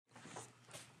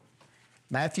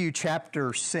Matthew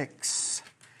chapter 6.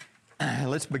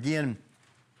 Let's begin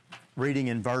reading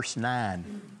in verse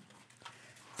 9.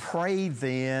 Pray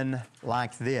then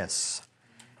like this: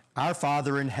 Our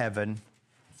Father in heaven,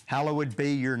 hallowed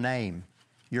be your name.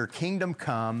 Your kingdom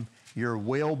come, your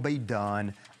will be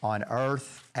done on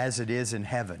earth as it is in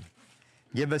heaven.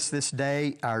 Give us this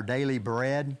day our daily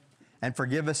bread, and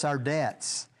forgive us our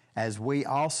debts, as we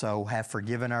also have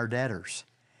forgiven our debtors.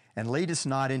 And lead us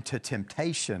not into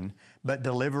temptation, but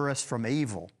deliver us from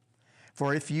evil.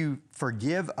 For if you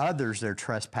forgive others their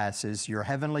trespasses, your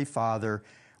heavenly Father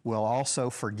will also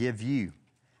forgive you.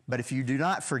 But if you do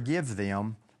not forgive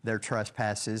them their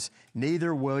trespasses,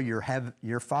 neither will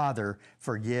your Father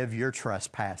forgive your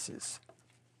trespasses.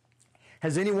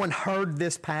 Has anyone heard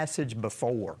this passage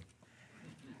before?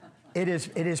 It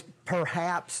is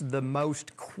perhaps the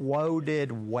most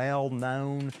quoted,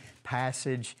 well-known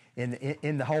passage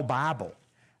in the whole Bible.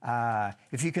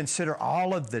 If you consider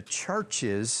all of the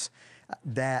churches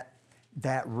that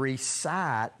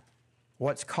recite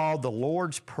what's called the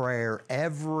Lord's Prayer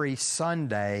every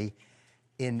Sunday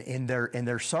in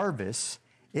their service,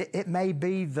 it may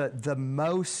be the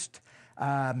most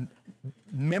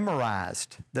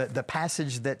memorized, the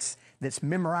passage that's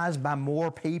memorized by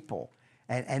more people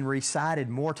and recited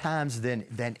more times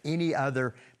than any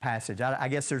other passage. I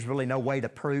guess there's really no way to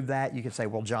prove that. You could say,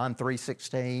 well, John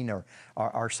 3:16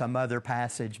 or some other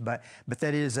passage, but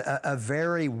that is a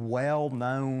very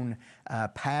well-known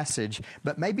passage.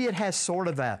 But maybe it has sort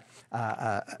of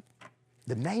the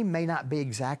name may not be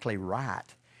exactly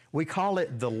right. We call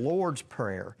it the Lord's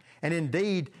Prayer. And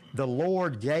indeed, the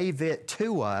Lord gave it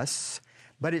to us,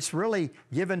 but it's really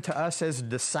given to us as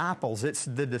disciples. It's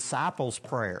the disciples'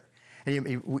 prayer.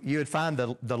 And you would find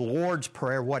the Lord's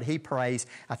Prayer, what He prays,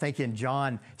 I think in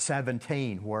John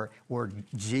 17, where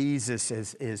Jesus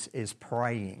is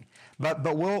praying. But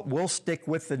we'll stick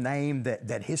with the name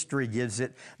that history gives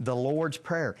it, the Lord's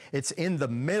Prayer. It's in the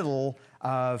middle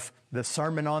of the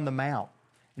Sermon on the Mount.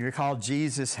 You recall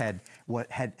Jesus had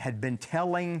been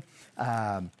telling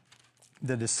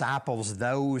the disciples,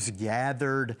 those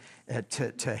gathered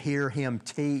to hear Him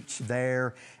teach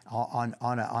there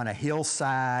on a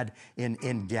hillside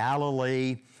in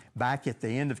Galilee. Back at the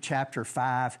end of chapter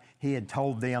 5, He had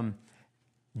told them,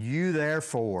 "You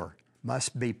therefore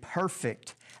must be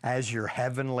perfect as your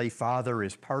heavenly Father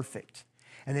is perfect."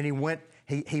 And then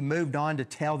He moved on to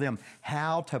tell them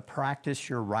how to practice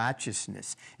your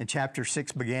righteousness. And chapter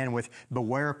 6 began with,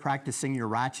 "Beware of practicing your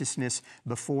righteousness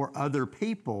before other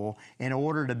people in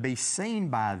order to be seen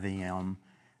by them,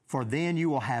 for then you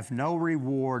will have no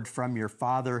reward from your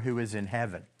Father who is in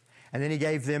heaven." And then He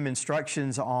gave them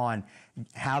instructions on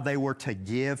how they were to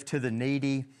give to the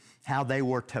needy, how they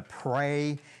were to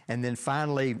pray, and then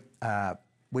finally,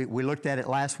 we looked at it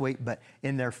last week, but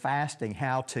in their fasting,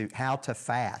 how to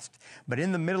fast. But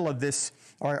in the middle of this,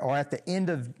 or at the end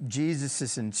of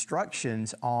Jesus'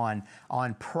 instructions on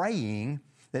praying,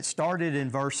 that started in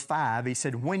verse 5, He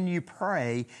said, "When you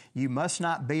pray, you must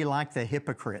not be like the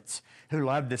hypocrites who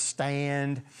love to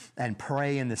stand and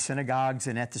pray in the synagogues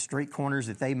and at the street corners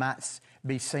that they might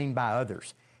be seen by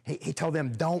others." He told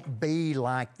them, don't be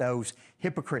like those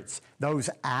hypocrites, those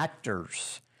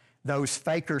actors, those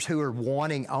fakers who are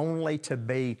wanting only to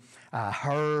be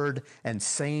heard and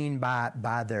seen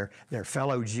by their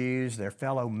fellow Jews, their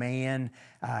fellow man.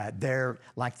 They're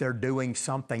doing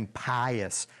something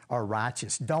pious or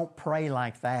righteous. Don't pray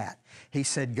like that. He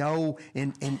said, go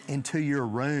into your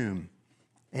room,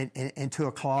 into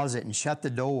a closet, and shut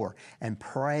the door and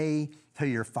pray to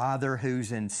your Father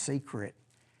who's in secret,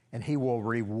 and He will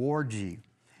reward you.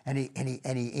 And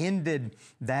he ended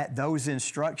those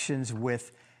instructions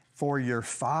with, "For your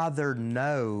Father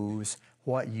knows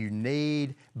what you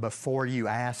need before you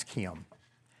ask Him."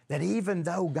 That even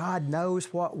though God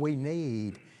knows what we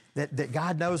need, that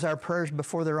God knows our prayers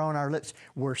before they're on our lips,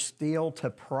 we're still to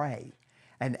pray.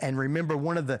 And remember,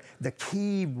 one of the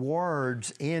key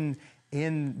words in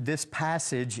this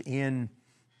passage in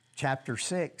chapter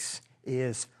 6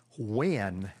 is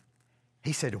when.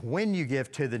 He said, when you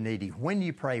give to the needy, when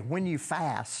you pray, when you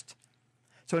fast.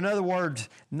 So in other words,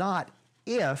 not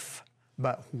if,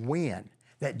 but when.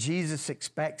 That Jesus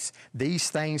expects these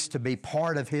things to be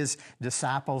part of His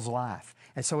disciples' life.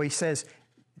 And so He says,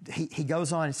 He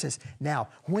goes on and says, now,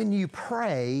 when you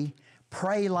pray,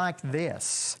 pray like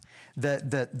this.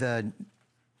 The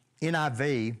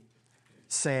NIV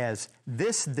says,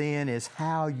 "This then is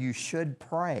how you should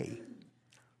pray."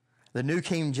 The New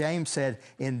King James said,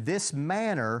 "In this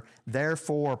manner,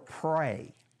 therefore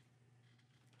pray."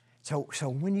 So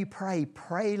when you pray,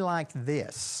 pray like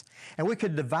this. And we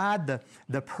could divide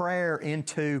the prayer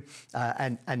into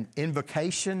an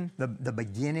invocation, the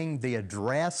beginning, the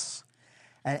address,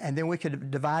 and then we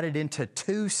could divide it into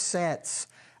two sets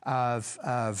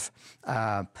of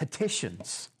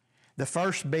petitions. The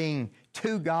first being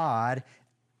to God,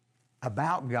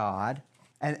 about God,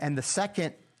 and the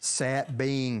second set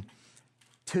being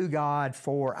to God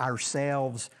for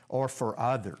ourselves or for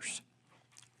others.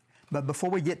 But before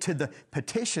we get to the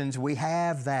petitions, we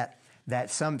have that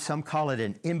some call it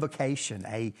an invocation,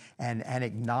 an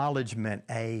acknowledgement,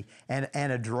 an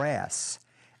address.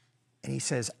 And he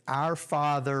says, "Our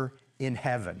Father in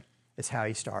heaven," is how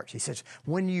he starts. He says,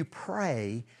 when you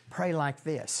pray, pray like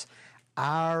this: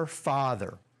 "Our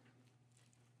Father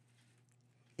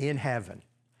in heaven."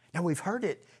 Now, we've heard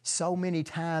it so many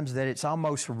times that it's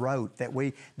almost rote, that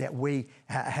we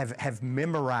have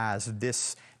memorized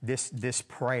this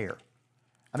prayer.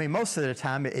 I mean, most of the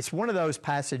time, it's one of those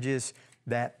passages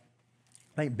that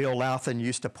I think Bill Louthan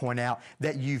used to point out,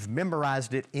 that you've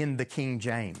memorized it in the King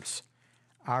James.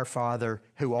 "Our Father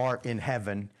who art in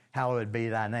heaven, hallowed be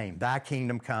thy name. Thy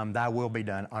kingdom come, thy will be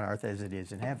done on earth as it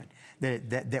is in heaven."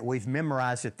 That we've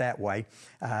memorized it that way.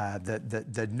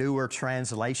 The newer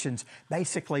translations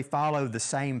basically follow the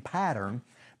same pattern,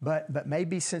 but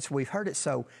maybe since we've heard it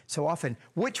so often,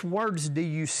 which words do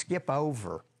you skip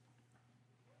over?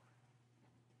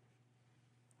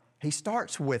 He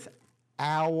starts with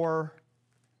 "our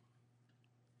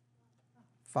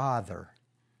Father."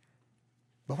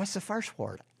 But what's the first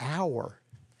word? Our.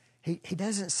 He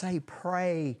doesn't say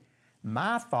pray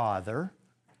my Father.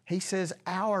 He says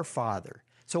our Father.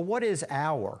 So what is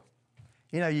our?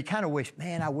 You know, you kind of wish,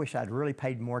 man, I wish I'd really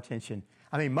paid more attention.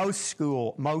 I mean, most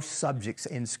subjects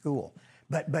in school,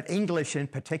 but English in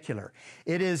particular,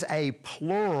 it is a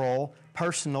plural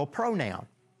personal pronoun.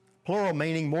 Plural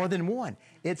meaning more than one.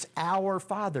 It's our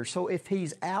Father. So if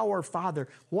He's our Father,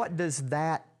 what does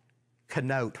that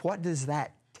connote? What does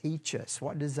that teach us?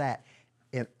 What does that,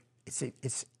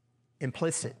 it's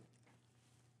implicit.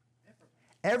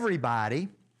 Everybody,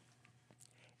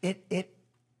 it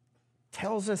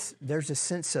tells us there's a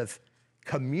sense of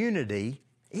community.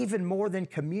 Even more than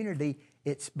community,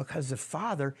 it's because of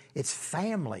Father, it's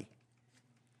family.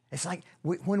 It's like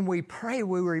when we pray,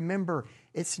 we remember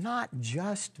it's not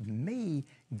just me.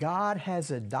 God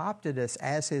has adopted us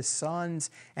as His sons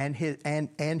and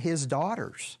His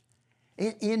daughters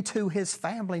into His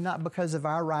family, not because of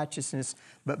our righteousness,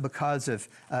 but because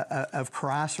of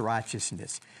Christ's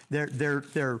righteousness.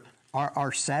 There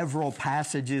are several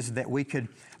passages that we could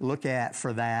look at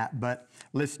for that, but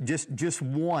let's just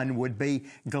one would be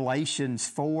Galatians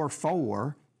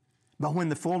 4:4. "But when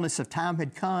the fullness of time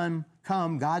had come,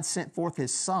 God sent forth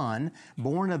His Son,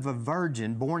 born of a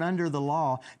virgin, born under the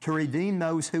law, to redeem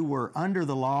those who were under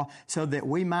the law, so that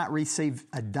we might receive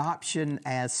adoption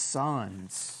as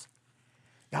sons."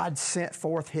 God sent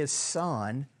forth His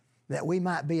Son that we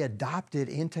might be adopted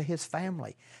into His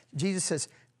family. Jesus says,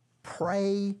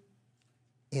 pray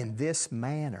in this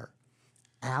manner: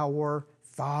 "Our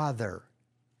Father."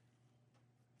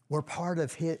 We're part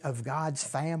of God's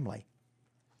family.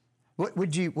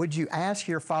 Would you ask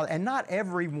your father? And not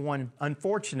everyone,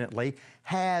 unfortunately,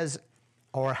 has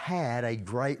or had a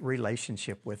great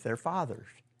relationship with their fathers.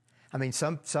 I mean,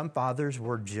 some fathers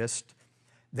were just,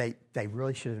 they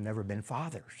really should have never been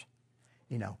fathers,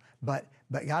 you know. But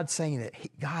God's saying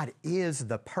that God is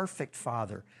the perfect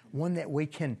Father, one that we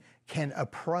can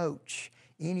approach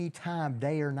anytime,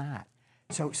 day or night.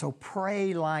 So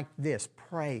pray like this: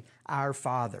 pray, "Our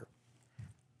Father."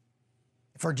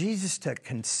 For Jesus to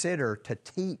consider, to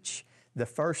teach the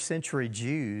first century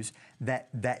Jews that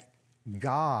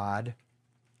God,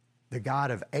 the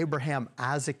God of Abraham,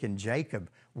 Isaac, and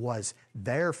Jacob, was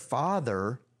their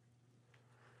Father,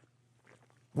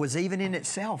 was even in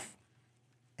itself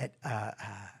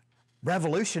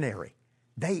revolutionary.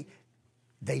 They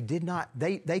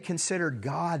considered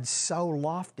God so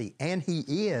lofty, and He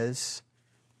is,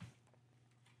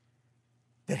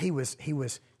 that He was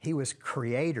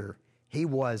Creator. He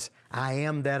was, "I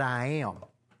am that I am."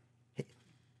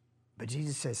 But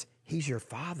Jesus says, He's your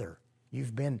Father.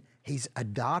 He's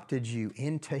adopted you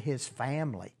into His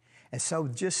family. And so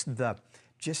just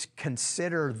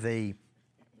consider the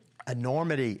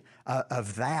enormity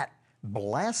of that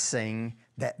blessing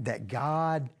that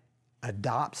God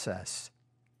adopts us.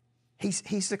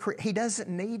 He doesn't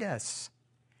need us.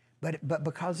 But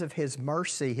because of His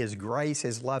mercy, His grace,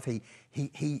 His love,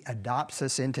 He adopts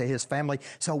us into His family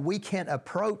so we can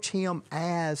approach Him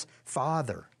as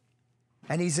Father.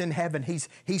 And He's in heaven.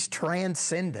 He's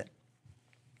transcendent.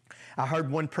 I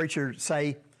heard one preacher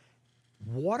say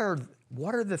what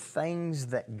are the things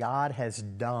that God has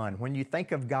done? When you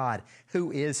think of God,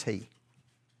 who is He?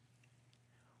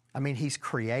 I mean, He's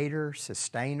creator,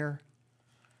 sustainer,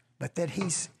 but that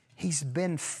He's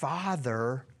been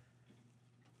Father.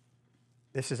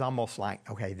 This is almost like,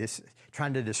 okay, this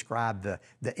trying to describe the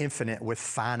infinite with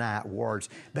finite words,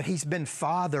 but He's been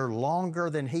Father longer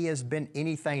than He has been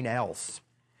anything else.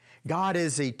 God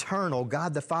is eternal.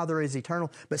 God the Father is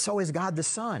eternal, but so is God the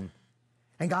Son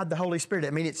and God the Holy Spirit.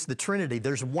 I mean, it's the Trinity.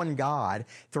 There's one God,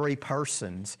 three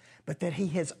persons, but that He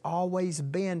has always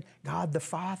been God the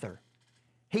Father.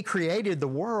 He created the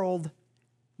world.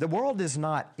 The world is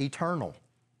not eternal.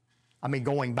 I mean,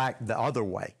 going back the other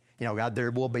way, God,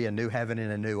 there will be a new heaven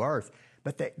and a new earth,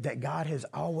 but that God has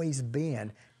always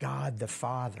been God the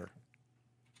Father.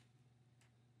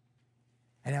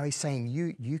 And now He's saying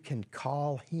you can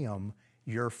call Him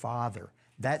your Father.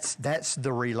 That's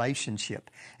the relationship.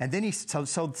 And then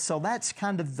so that's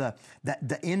kind of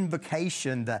the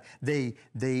invocation,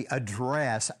 the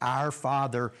address, our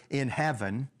Father in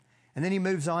heaven. And then He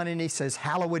moves on and He says,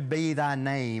 "Hallowed be Thy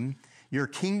name. Your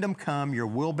kingdom come, your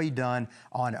will be done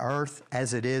on earth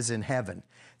as it is in heaven."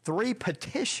 3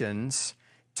 petitions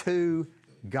to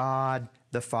God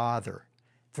the Father.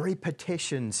 3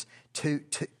 petitions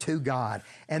to God.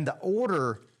 And the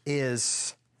order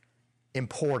is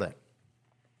important.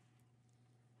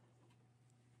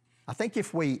 I think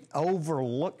if we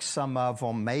overlook some of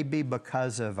them, maybe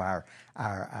because of our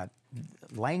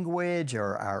language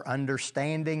or our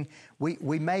understanding, we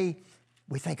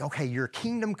think, okay, your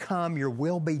kingdom come, your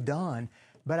will be done.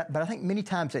 But I think many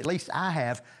times, at least I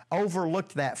have,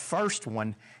 overlooked that first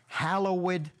one,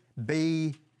 hallowed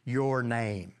be your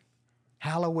name.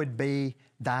 Hallowed be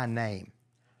thy name.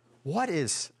 What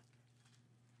is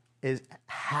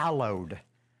hallowed?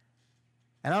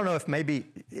 And I don't know if maybe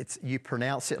you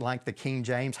pronounce it like the King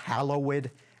James, hallowed.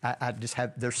 I just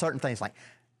have, there's certain things like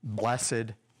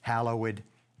blessed, hallowed,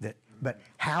 but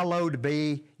hallowed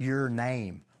be your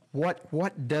name.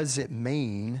 What does it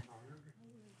mean?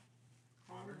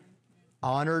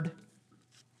 Honored.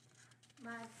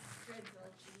 My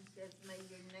translation says, may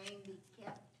your name be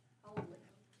kept holy.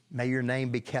 May your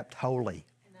name be kept holy.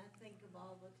 And I think of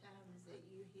all the times that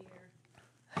you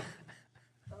hear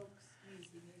folks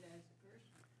using it as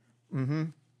a person.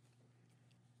 Mm-hmm.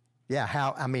 Yeah,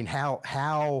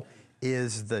 how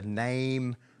is the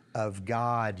name of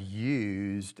God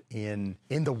used in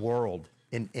the world,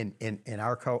 in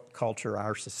our culture,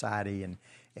 our society, and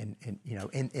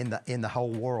in the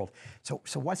whole world? So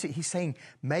what's it? He's saying,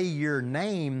 may your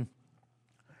name,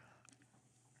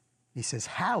 he says,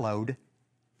 hallowed,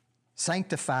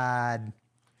 sanctified,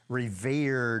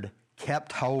 revered,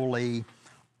 kept holy,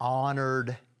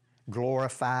 honored,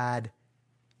 glorified,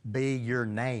 be your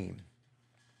name.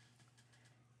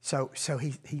 So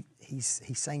he's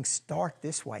saying, start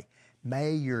this way.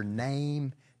 May your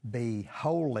name be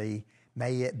holy.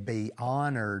 May it be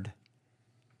honored.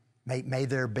 May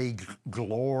there be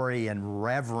glory and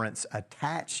reverence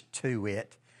attached to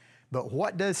it. But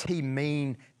what does he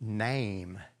mean,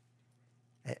 name?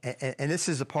 And this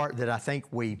is the part that I think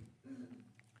we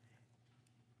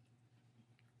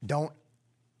don't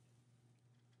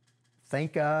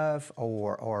think of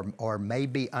or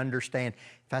maybe understand.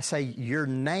 If I say your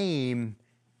name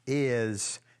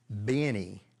is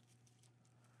Benny,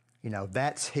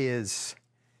 that's his,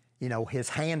 his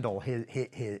handle,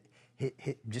 his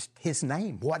just his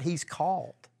name, what he's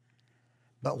called.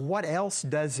 But what else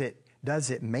does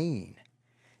it mean?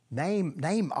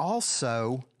 Name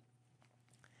also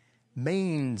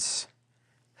means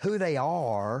who they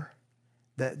are,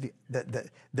 the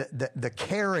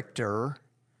character,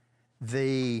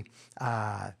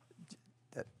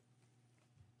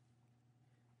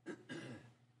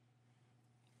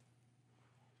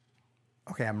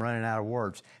 okay, I'm running out of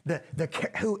words.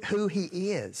 Who he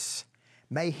is.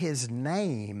 May his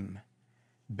name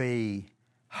be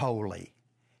holy.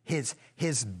 His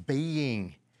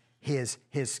being, his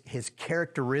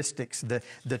characteristics,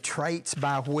 the traits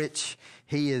by which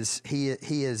he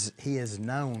is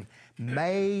known.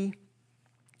 May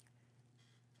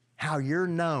how you're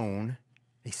known,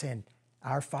 he's saying,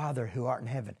 our Father who art in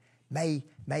heaven. May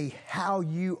how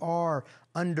you are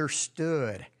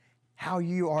understood, how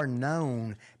you are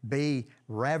known, be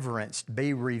reverenced,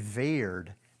 be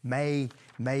revered. May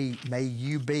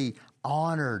you be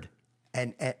honored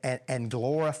and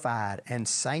glorified and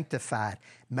sanctified.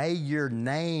 May your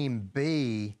name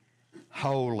be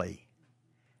holy.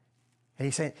 And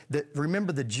he's saying that,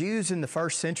 remember the Jews in the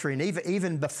first century, and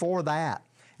even before that,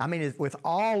 I mean, with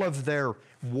all of their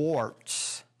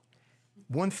warts,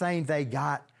 one thing they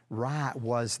got right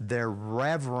was their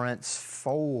reverence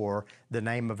for the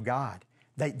name of God.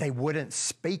 They wouldn't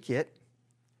speak it.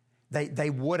 They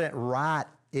wouldn't write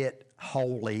it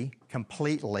wholly,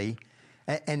 completely.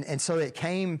 And so it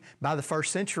came by the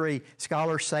first century.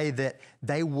 Scholars say that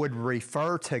they would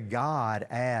refer to God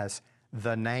as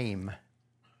the name.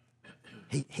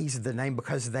 He's the name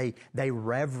because they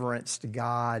reverenced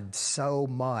God so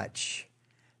much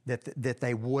that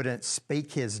they wouldn't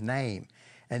speak His name.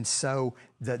 And so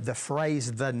the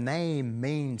phrase, the name,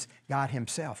 means God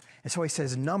Himself. And so He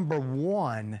says, number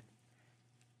one,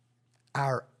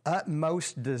 our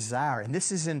utmost desire, and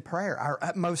this is in prayer, our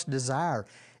utmost desire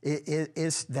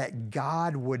is that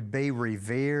God would be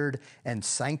revered and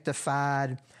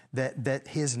sanctified, that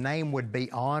His name would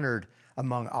be honored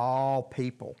among all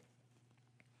people.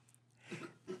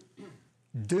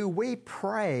 Do we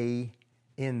pray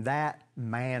in that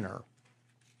manner?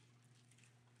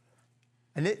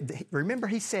 And remember,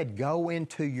 He said, go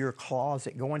into your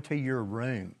closet, go into your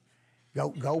room,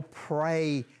 go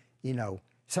pray. You know,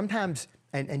 sometimes,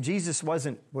 and Jesus was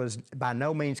by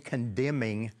no means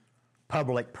condemning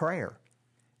public prayer.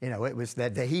 You know, it was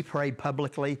that He prayed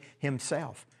publicly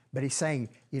Himself. But He's saying,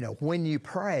 you know, when you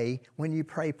pray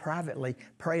privately,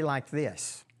 pray like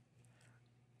this.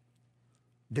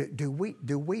 Do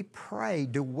we pray?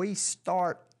 Do we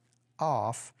start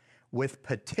off with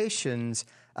petitions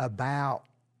about,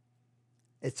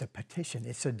 it's a petition,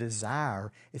 it's a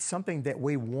desire, it's something that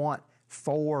we want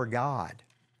for God?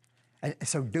 And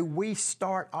so do we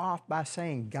start off by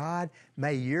saying, God,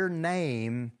 may your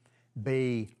name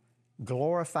be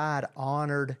glorified,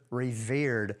 honored,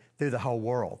 revered through the whole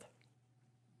world?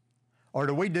 Or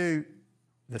do we do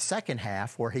the second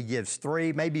half where He gives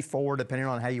 3, maybe 4, depending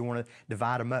on how you want to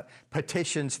divide them up,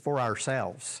 petitions for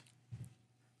ourselves?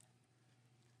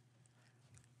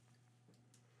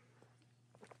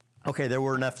 Okay, there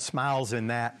were enough smiles in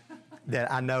that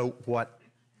I know what,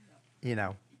 you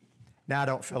know. Now I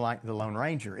don't feel like the Lone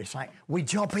Ranger. It's like we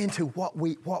jump into what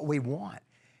we want.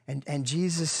 And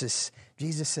Jesus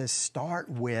says, start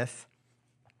with,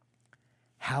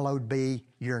 hallowed be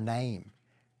your name.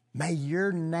 May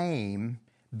your name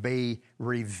be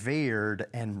revered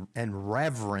and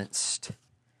reverenced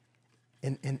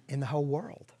in the whole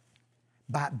world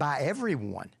by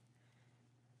everyone.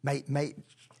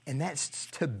 And that's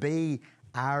to be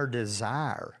our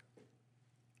desire.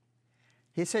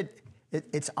 He said,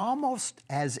 it's almost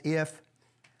as if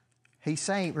He's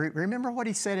saying, remember what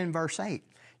He said in verse 8,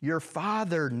 your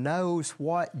Father knows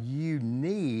what you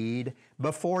need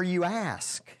before you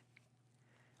ask.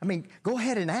 I mean, go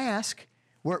ahead and ask.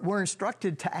 We're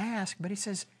instructed to ask, but He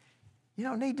says, you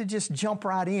don't need to just jump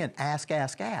right in, ask.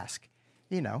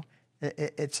 You know,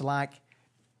 it's like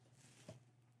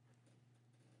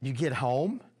you get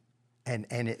home and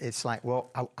it's like,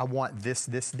 well, I want this.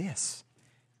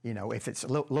 You know, if it's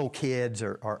little kids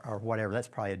or whatever, that's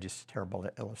probably just a terrible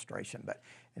illustration,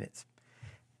 and it's,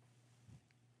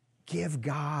 give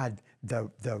God the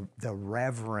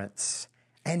reverence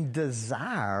and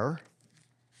desire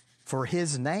for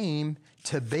His name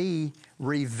to be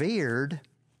revered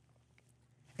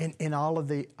in all of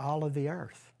the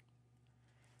earth.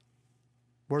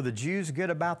 Were the Jews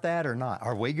good about that or not?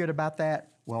 Are we good about that?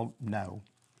 Well, no.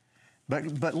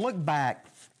 But look back.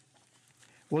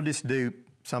 We'll just do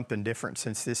something different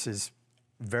since this is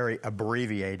very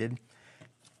abbreviated.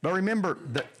 But remember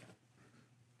that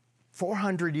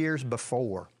 400 years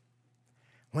before,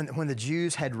 when the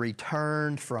Jews had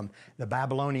returned from the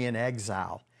Babylonian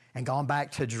exile and gone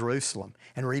back to Jerusalem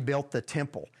and rebuilt the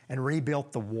temple and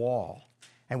rebuilt the wall.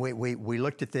 And we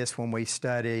looked at this when we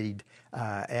studied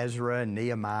Ezra and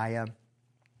Nehemiah.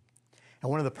 And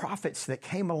one of the prophets that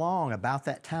came along about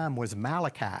that time was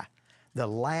Malachi, the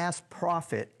last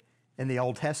prophet in the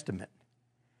Old Testament,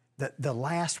 the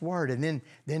last word. And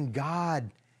then God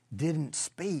didn't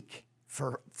speak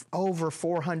for over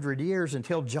 400 years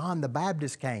until John the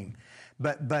Baptist came.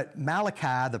 But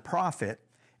Malachi, the prophet,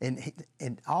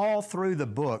 and all through the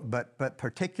book, but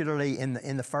particularly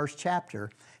in the first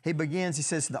chapter, he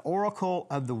says, the oracle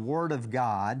of the word of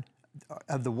God,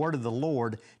 of the word of the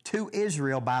Lord to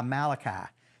Israel by Malachi.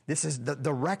 This is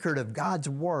the record of God's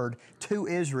word to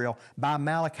Israel by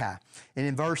Malachi. And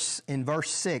in verse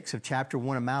 6 of chapter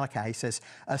 1 of Malachi, he says,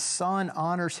 a son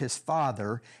honors his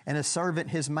father and a servant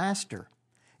his master.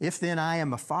 If then I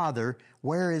am a father,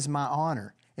 where is my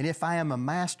honor? And if I am a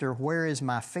master, where is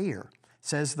my fear?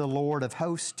 Says the Lord of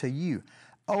hosts to you,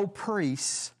 O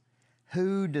priests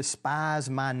who despise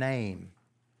my name.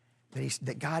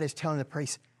 That God is telling the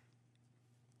priests,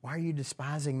 why are you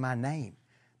despising my name?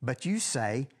 But you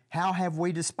say, how have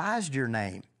we despised your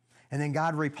name? And then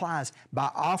God replies, by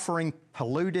offering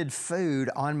polluted food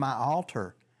on my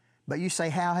altar. But you say,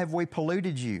 how have we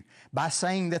polluted you? By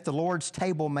saying that the Lord's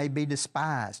table may be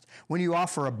despised. When you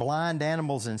offer a blind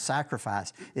animals in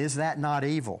sacrifice, is that not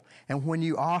evil? And when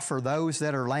you offer those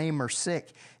that are lame or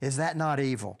sick, is that not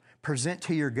evil? Present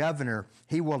to your governor,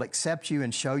 he will accept you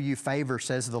and show you favor,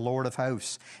 says the Lord of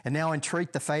hosts. And now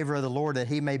entreat the favor of the Lord that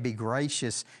he may be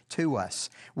gracious to us.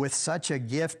 With such a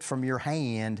gift from your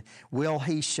hand, will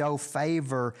he show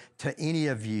favor to any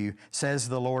of you, says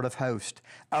the Lord of hosts.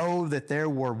 Oh, that there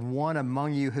were one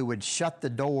among you who would shut the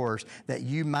doors, that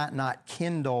you might not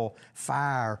kindle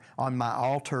fire on my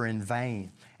altar in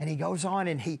vain. And he goes on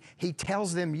and he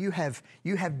tells them, you have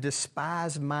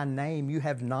despised my name. You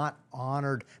have not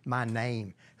honored my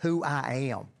name, who I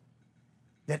am.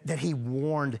 That he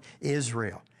warned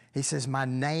Israel. He says, my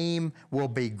name will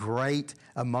be great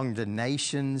among the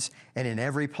nations, and in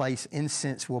every place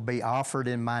incense will be offered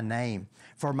in my name.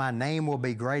 For my name will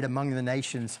be great among the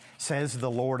nations, says the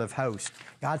Lord of hosts.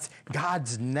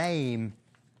 God's name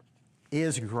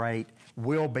is great,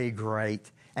 will be great,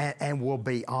 and will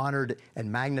be honored and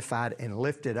magnified and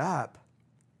lifted up.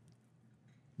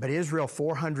 But Israel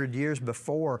 400 years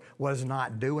before was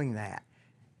not doing that.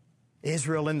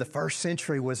 Israel in the first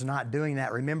century was not doing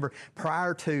that. Remember,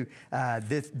 prior to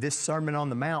this Sermon on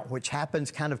the Mount, which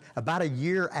happens kind of about a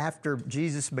year after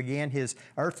Jesus began his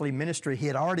earthly ministry, he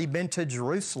had already been to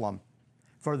Jerusalem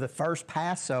for the first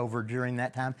Passover during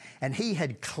that time, and he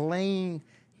had cleaned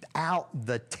out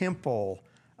the temple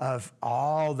of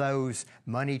all those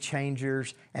money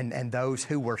changers and those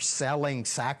who were selling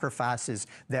sacrifices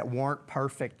that weren't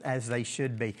perfect as they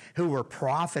should be, who were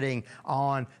profiting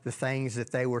on the things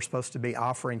that they were supposed to be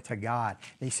offering to God.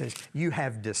 And he says, you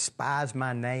have despised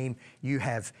my name, you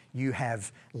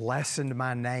have lessened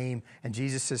my name. And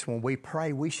Jesus says, when we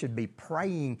pray, we should be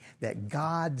praying that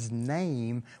God's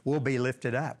name will be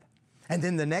lifted up. And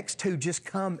then the next two just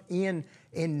come in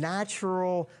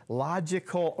natural,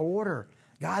 logical order.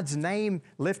 God's name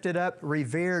lifted up,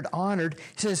 revered, honored.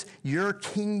 He says, your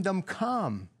kingdom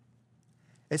come.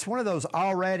 It's one of those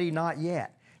already, not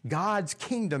yet. God's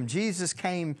kingdom. Jesus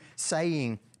came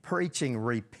saying, preaching,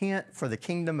 repent, for the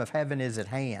kingdom of heaven is at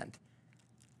hand.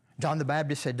 John the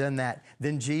Baptist had done that.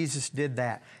 Then Jesus did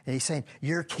that. And he's saying,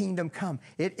 your kingdom come.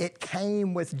 It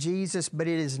came with Jesus, but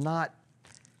it is not,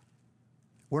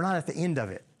 we're not at the end of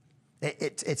it.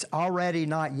 It's already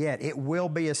not yet. It will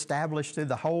be established through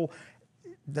the whole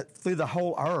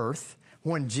earth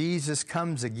when Jesus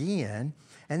comes again.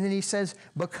 And then he says,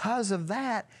 because of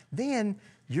that, then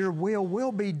your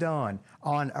will be done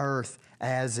on earth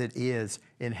as it is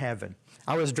in heaven.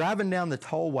 I was driving down the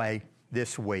tollway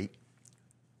this week,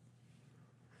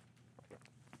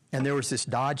 and there was this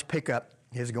Dodge pickup.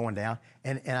 He was going down,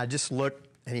 and I just looked,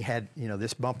 and he had,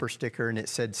 this bumper sticker, and it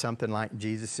said something like,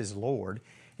 Jesus is Lord.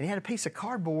 And he had a piece of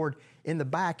cardboard in the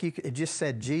back. It just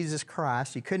said Jesus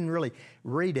Christ. You couldn't really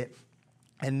read it.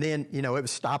 And then, it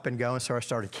was stop and go, and so I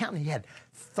started counting. He had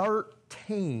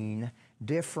 13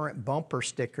 different bumper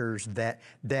stickers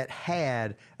that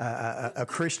had a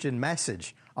Christian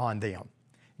message on them.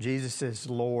 Jesus is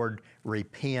Lord,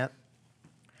 repent.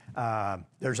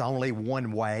 There's only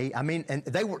one way. I mean, and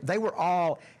they were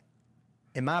all,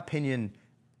 in my opinion,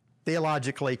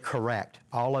 theologically correct,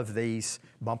 all of these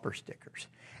bumper stickers.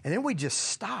 And then we just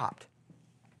stopped.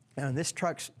 And this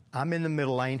I'm in the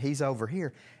middle lane, he's over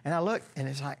here. And I look, and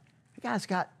it's like, the guy's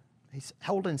he's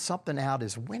holding something out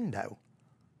his window.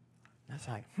 And I was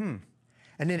like, And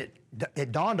then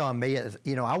it dawned on me,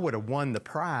 I would have won the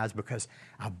prize because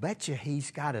I bet you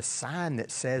he's got a sign that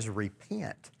says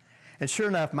repent. And sure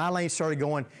enough, my lane started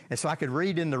going, and so I could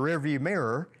read in the rearview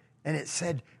mirror, and it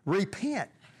said, repent.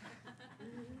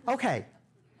 Okay.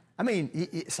 I mean,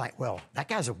 it's like, well, that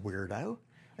guy's a weirdo.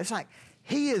 It's like,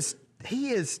 he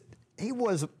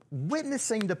was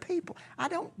witnessing to people.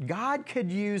 God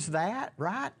could use that,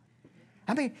 right?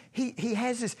 I mean, he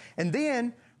has this, and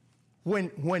then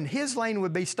when his lane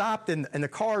would be stopped and the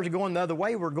cars going the other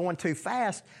way were going too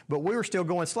fast, but we were still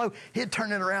going slow, he'd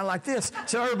turn it around like this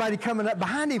so everybody coming up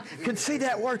behind him could see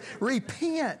that word,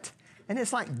 repent. And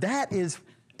it's like, that is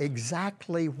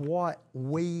exactly what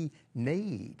we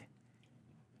need.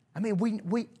 I mean,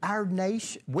 our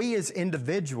nation, we as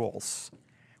individuals,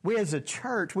 we as a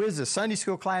church, we as a Sunday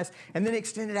school class, and then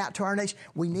extend it out to our nation,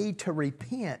 we need to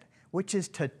repent, which is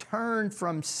to turn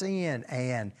from sin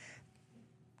and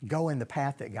go in the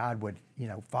path that God would,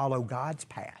 follow God's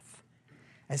path.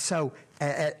 And so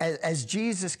as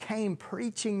Jesus came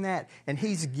preaching that, and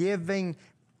he's giving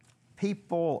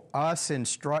us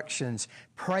instructions,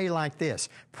 pray like this.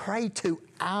 Pray to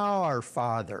our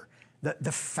Father,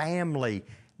 the family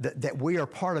that we are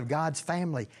part of God's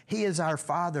family. He is our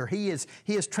Father. He is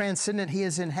transcendent. He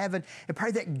is in heaven. And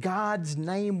pray that God's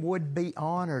name would be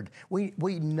honored.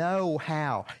 We know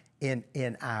how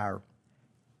in our,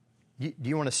 do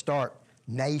you want to start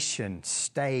nation,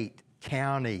 state,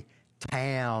 county,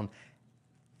 town,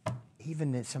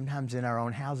 even sometimes in our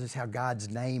own houses, how God's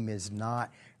name is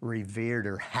not revered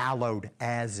or hallowed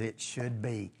as it should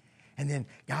be. And then,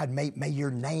 God, may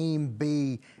your name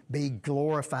be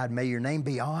glorified. May your name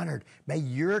be honored. May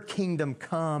your kingdom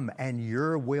come and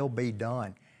your will be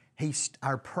done.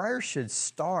 Our prayer should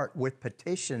start with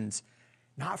petitions,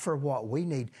 not for what we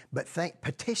need, but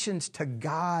petitions to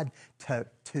God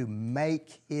to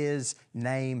make His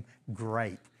name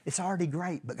great. It's already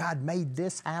great, but God made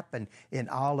this happen in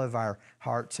all of our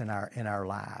hearts and in our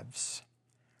lives.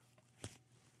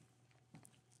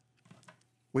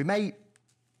 We may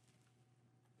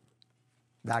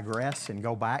digress and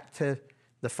go back to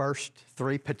the first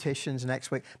 3 petitions next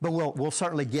week, but we'll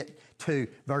certainly get to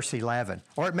verse 11.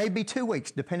 Or it may be 2 weeks,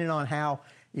 depending on how,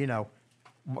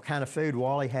 what kind of food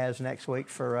Wally has next week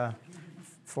for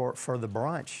the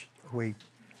brunch.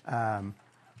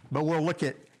 But we'll look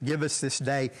at give us this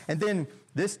day. And then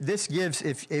this gives,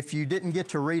 if you didn't get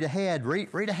to read ahead,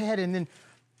 read ahead, and then,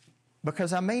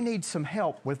 because I may need some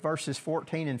help with verses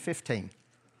 14 and 15.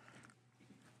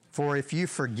 For if you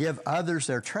forgive others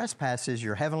their trespasses,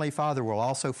 your heavenly Father will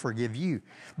also forgive you.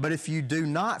 But if you do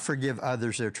not forgive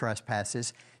others their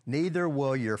trespasses, neither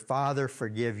will your Father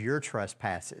forgive your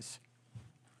trespasses.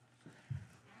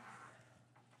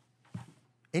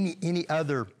 Any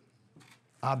other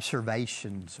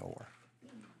observations or?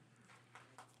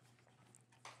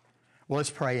 Well, let's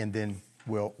pray and then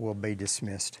we'll be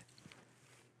dismissed.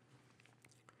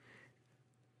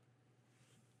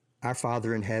 Our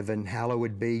Father in heaven,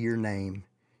 hallowed be your name.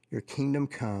 Your kingdom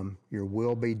come, your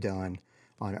will be done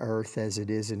on earth as it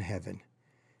is in heaven.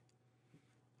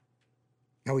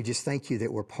 God, we just thank you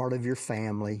that we're part of your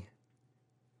family,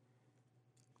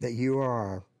 that you are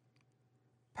our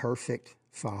perfect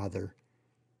Father.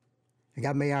 And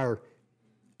God, may our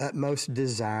utmost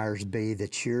desires be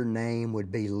that your name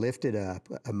would be lifted up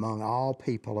among all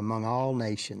people, among all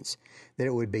nations, that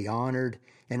it would be honored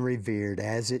and revered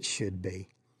as it should be.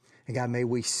 And God, may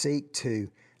we seek to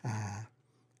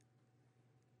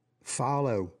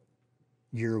follow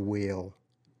your will,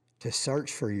 to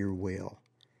search for your will,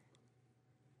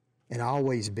 and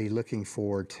always be looking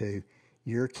forward to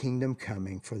your kingdom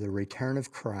coming, for the return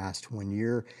of Christ, when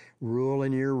your rule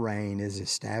and your reign is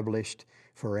established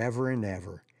forever and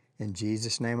ever. In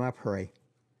Jesus' name I pray.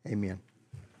 Amen.